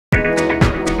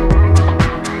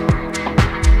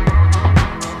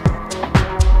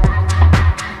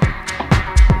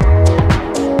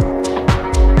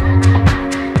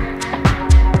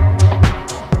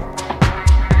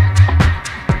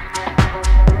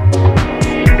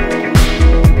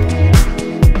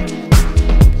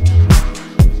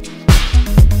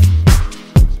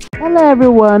Hello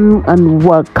everyone and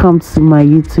welcome to my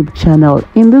YouTube channel.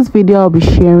 In this video I'll be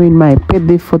sharing my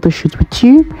birthday photo shoot with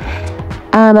you,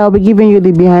 and I'll be giving you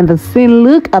the behind the scene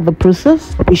look at the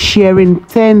process. I'll be sharing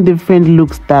 10 different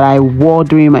looks that I wore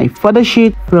during my photo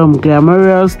shoot, from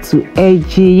glamorous to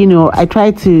edgy. I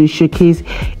try to showcase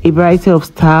a variety of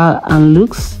style and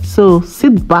looks, so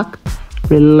sit back,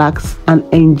 relax and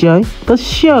enjoy the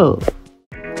show.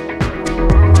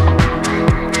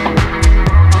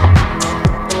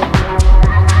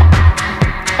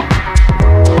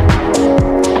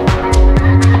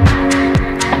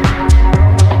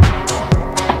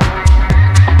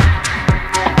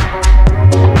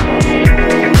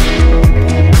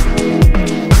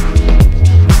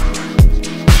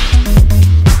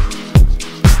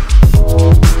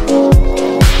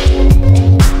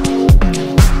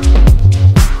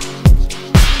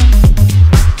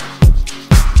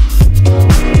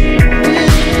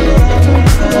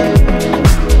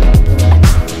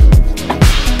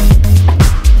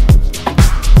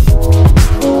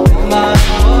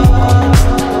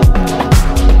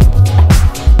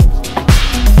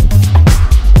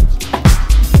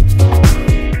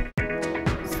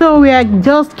 So we are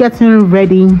just getting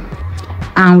ready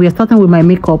and we are starting with my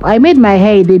makeup. I made my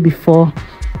hair a day before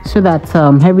so that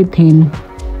everything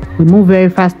will move very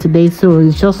fast today. So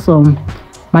it's just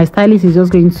my stylist is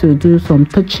just going to do some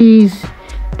touches,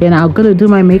 then I'm gonna do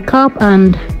my makeup,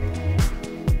 and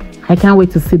I can't wait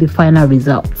to see the final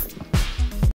results.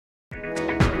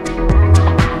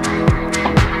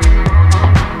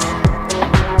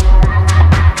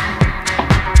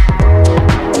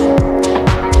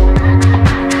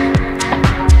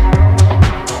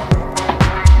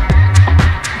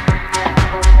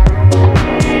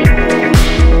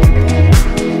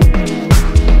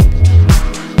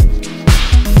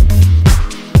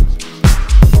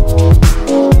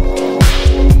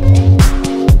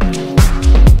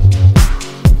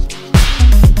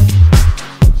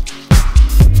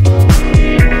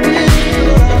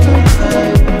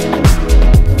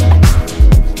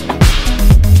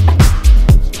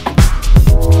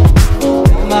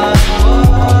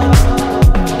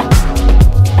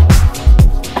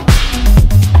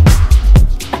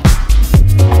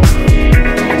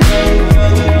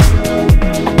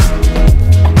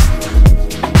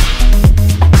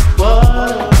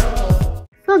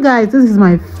 Guys, this is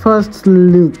my first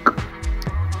look.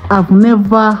 I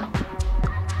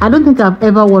don't think I've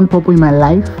ever worn purple in my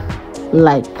life,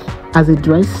 like as a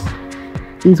dress.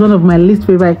 It's one of my least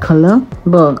favorite color,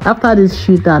 but after this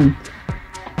shoot and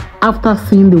after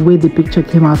seeing the way the picture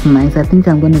came out nice, I think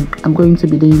I'm going to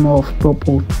be doing more of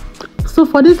purple. So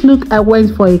for this look I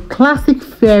went for a classic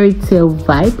fairy tale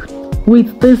vibe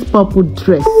with this purple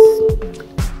dress.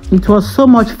 It was so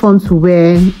much fun to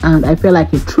wear and I felt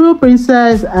like a true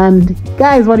princess. And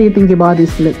guys, what do you think about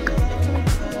this look?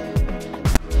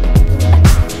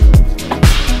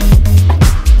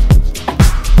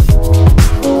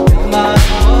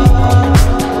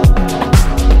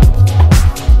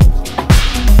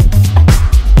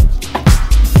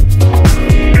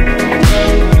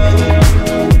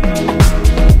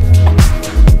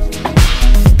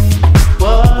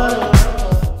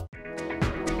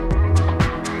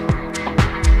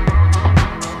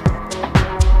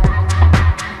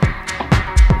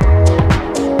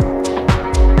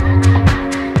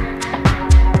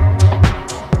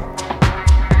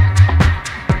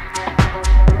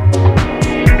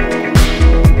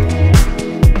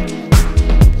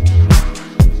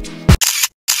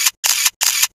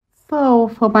 So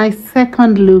for my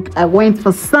second look, I went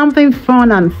for something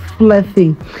fun and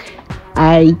fluffy.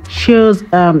 I chose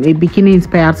a bikini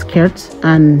inspired skirt,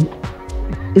 and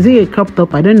is it a crop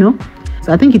top? I don't know.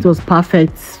 So I think it was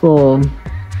perfect for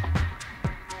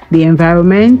the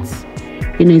environment.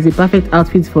 It's a perfect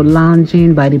outfit for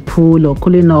lounging by the pool or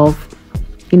cooling off,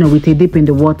 with a dip in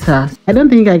the water. I don't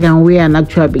think I can wear an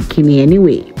actual bikini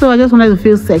anyway. So I just wanted to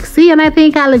feel sexy, and I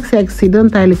think I look sexy.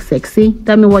 Don't I look sexy?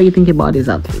 Tell me what you think about these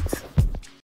outfits.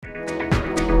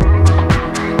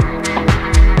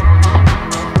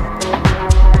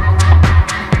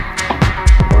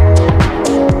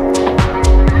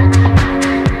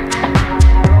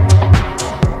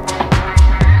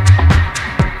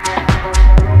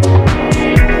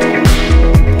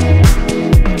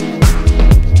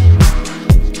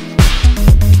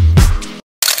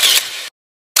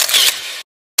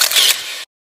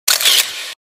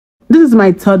 This is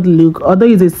my third look. Although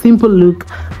it's a simple look,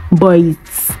 but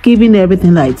it's giving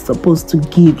everything that it's supposed to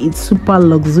give. It's super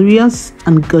luxurious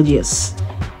and gorgeous.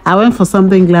 I went for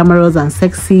something glamorous and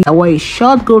sexy. I wore a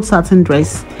short gold satin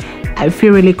dress. I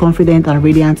feel really confident and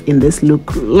radiant in this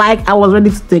look, like I was ready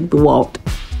to take the world.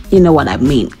 You know what I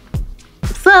mean.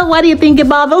 So what do you think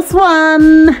about this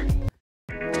one?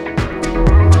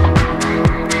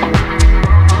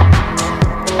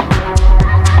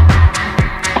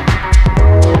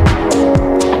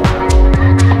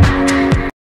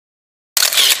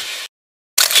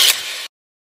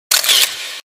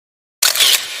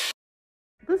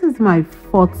 This is my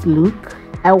fourth look.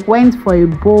 I went for a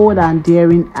bold and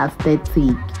daring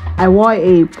aesthetic. I wore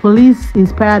a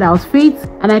police-inspired outfit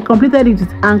and I completed it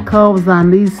with ankles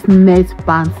and this net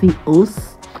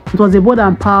pantyhose. It was a bold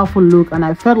and powerful look and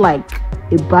I felt like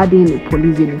a baddie in a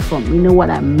police uniform. You know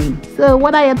what I mean? So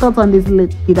what are your thoughts on this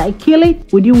look? Did I kill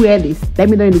it? Would you wear this? Let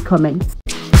me know in the comments.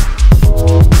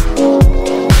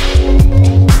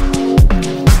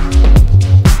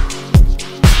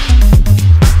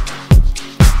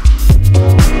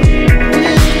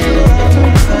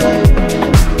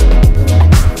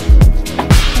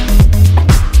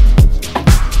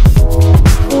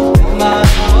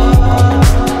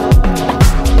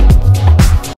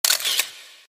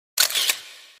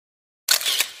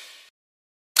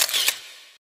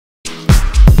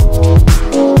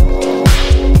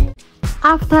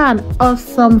 After an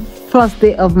awesome first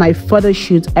day of my photo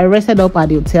shoot, I rested up at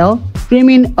the hotel,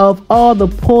 dreaming of all the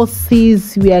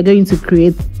poses we are going to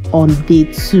create on day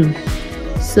 2.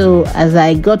 So as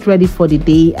I got ready for the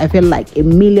day, I felt like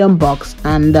 $1,000,000,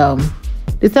 and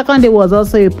the second day was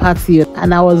also a party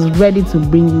and I was ready to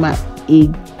bring my A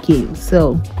game.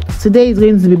 So today is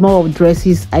going to be more of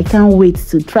dresses. I can't wait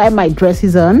to try my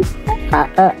dresses on.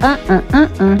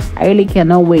 I really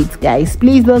cannot wait, guys.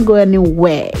 Please don't go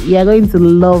anywhere. You're going to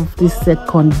love this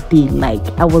second day. Like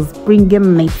I was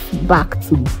bringing it back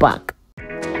to back.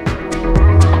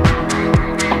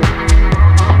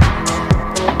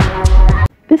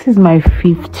 This is my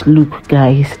 5th look,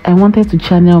 guys. I wanted to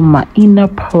channel my inner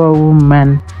power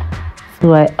woman,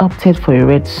 so I opted for a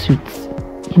red suit.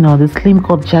 You know, the slim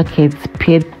cut jacket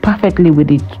paired perfectly with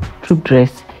the troop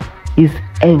dress is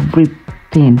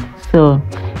everything. So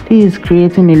this is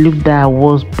creating a look that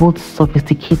was both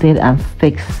sophisticated and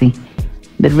sexy.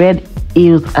 The red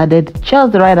heels added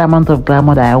just the right amount of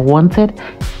glamour that I wanted,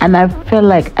 and I felt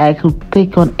like I could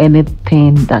take on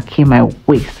anything that came my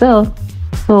way. So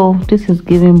this is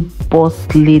giving boss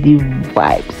lady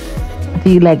vibes. Do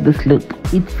you like this look?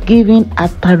 It's giving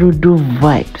Atarudo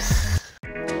vibes.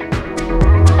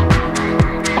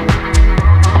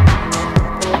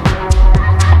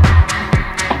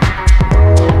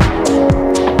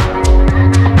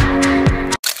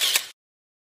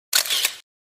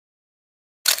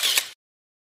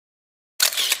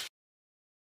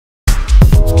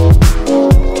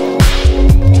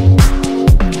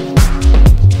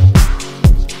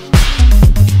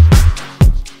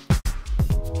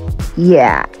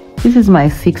 Yeah, this is my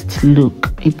 6th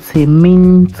look. It's a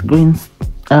mint green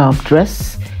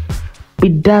dress.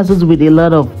 It dazzles with a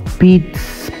lot of beads,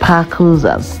 sparkles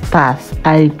and stars.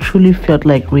 I truly felt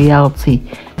like reality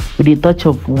with a touch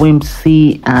of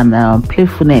whimsy and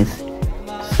playfulness.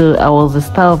 So I was the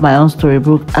star of my own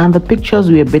storybook and the pictures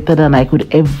were better than I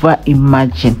could ever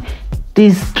imagine.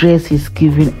 This dress is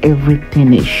giving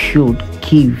everything it should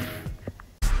give.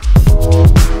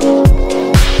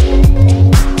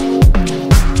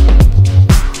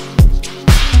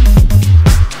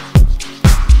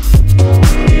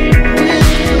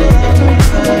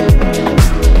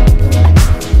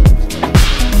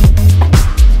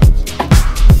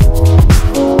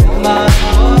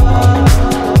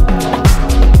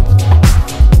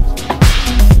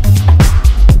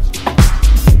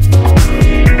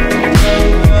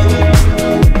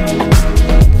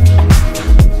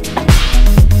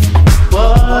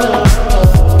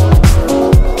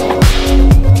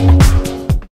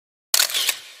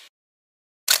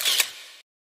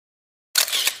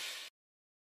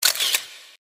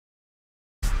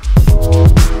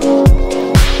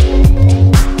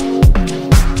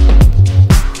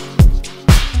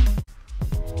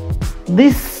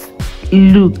 This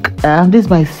look, this is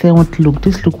my 7th look.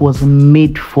 This look was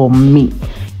made for me.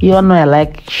 You all know I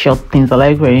like short things. I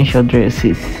like wearing short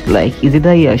dresses. Like, is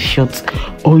either you're short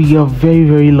or you're very,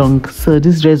 very long. So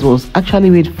this dress was actually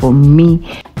made for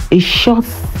me. A short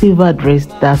silver dress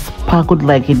that sparkled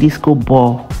like a disco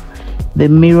ball. The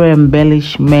mirror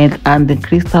embellishment and the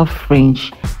crystal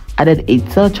fringe added a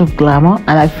touch of glamour,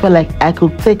 and I felt like I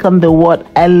could take on the world.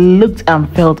 I looked and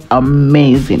felt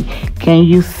amazing. Can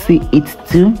you see it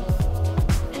too?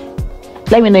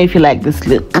 Let me know if you like this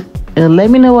look.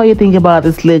 Let me know what you think about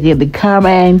this look in the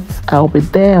comments. I'll be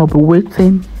there. I'll be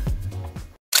waiting.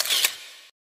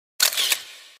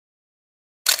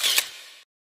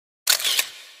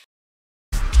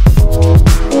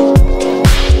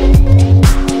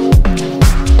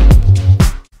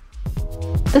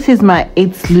 is my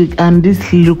 8th look, and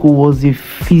this look was a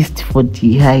feast for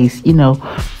the eyes. You know,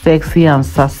 sexy and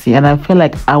sassy, and I feel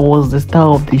like I was the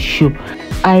star of the show.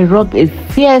 I rocked a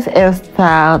fierce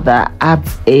hairstyle that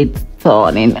adds a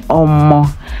ton in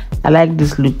I like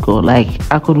this look. Like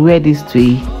I could wear this to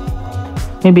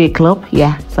maybe a club,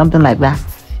 yeah, something like that.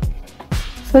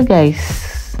 So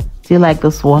guys, do you like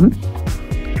this one?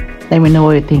 Let me know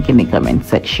what you think in the comment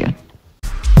section.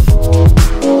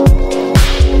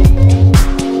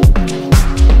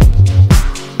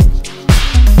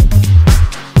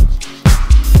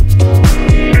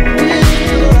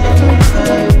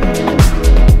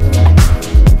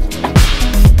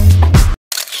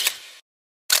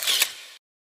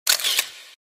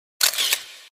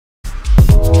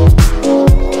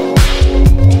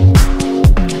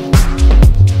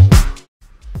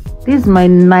 This my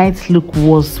night look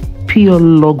was pure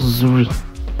luxury.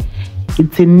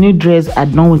 It's a new dress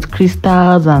adorned with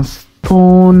crystals and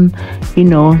stone. You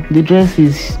know, the dress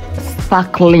is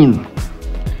sparkling.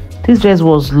 This dress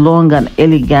was long and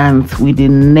elegant with a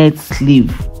net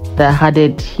sleeve that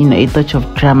added, you know, a touch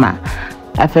of drama.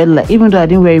 I felt like even though I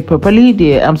didn't wear it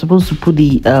properly, I'm supposed to put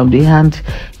the hand,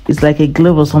 it's like a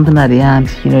glove or something at the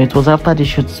hand. You know, it was after the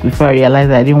shoot before I realized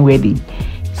that I didn't wear the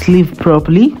sleeve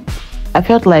properly. I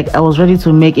felt like I was ready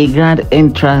to make a grand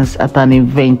entrance at an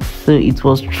event, so it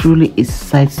was truly a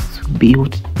sight to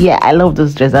behold. Yeah, I love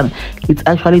this dress, and it's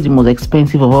actually the most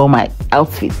expensive of all my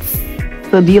outfits.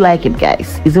 So do you like it,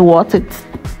 guys? Is it worth it?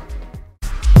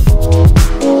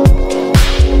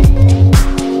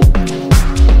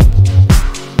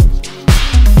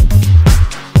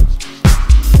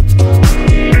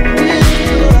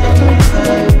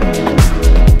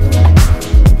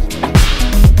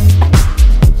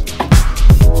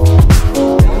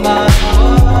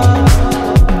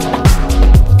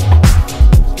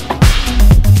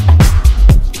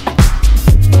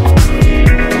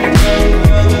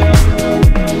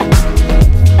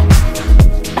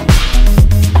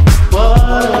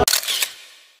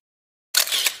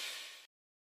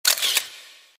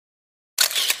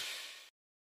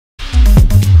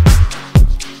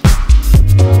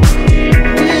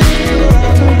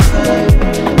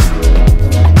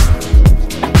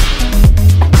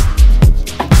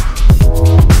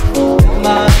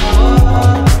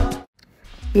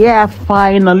 Yeah,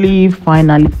 finally, this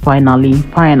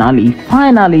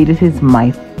is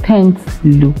my 10th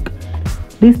look.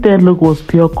 This 10th look was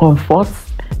pure comfort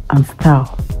and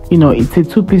style. You know, it's a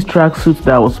two-piece tracksuit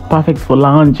that was perfect for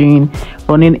lounging,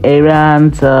 running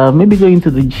errands, maybe going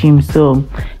to the gym. So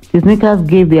the sneakers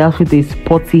gave the outfit a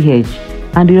sporty edge,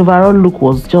 and the overall look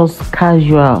was just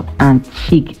casual and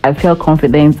chic. I felt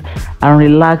confident and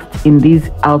relaxed in this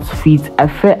outfit. I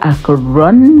felt I could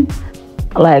run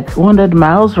like 100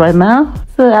 miles right now.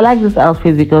 So I like this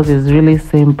outfit because it's really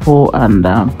simple, and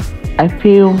I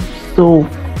feel so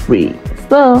free.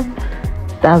 So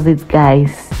that's it,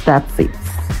 guys. That's it.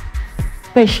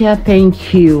 Special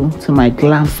thank you to my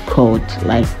glam squad.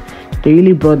 Like, they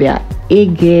really brought their A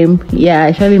game. Yeah,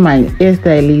 actually my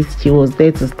hairstylist, she was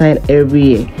there to style every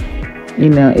year. You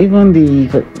know, even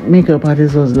the makeup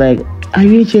artist was like, are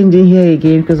you changing hair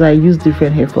again? Because I use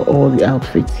different hair for all the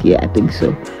outfits. Yeah, I think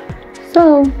so.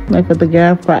 So, my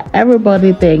photographer,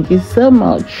 everybody, thank you so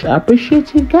much. I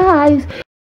appreciate you guys.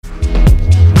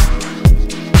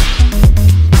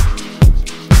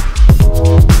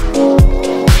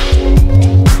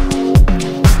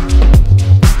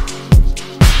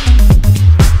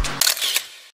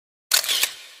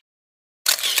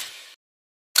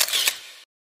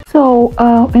 So,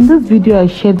 in this video, I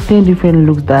shared 10 different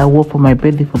looks that I wore for my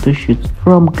birthday photo shoot,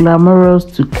 from glamorous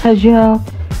to casual.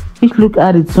 Each look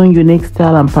had its own unique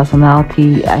style and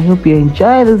personality. I hope you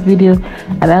enjoyed this video,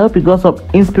 and I hope you got some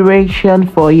inspiration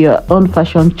for your own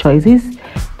fashion choices.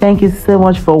 Thank you so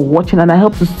much for watching, and I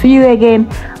hope to see you again.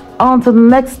 Until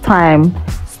next time,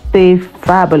 stay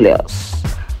fabulous.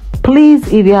 Please,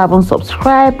 if you haven't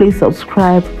subscribed, please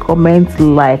subscribe, comment,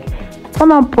 like,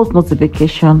 turn on post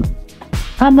notification,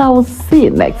 and I will see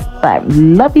you next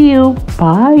time. Love you.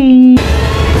 Bye.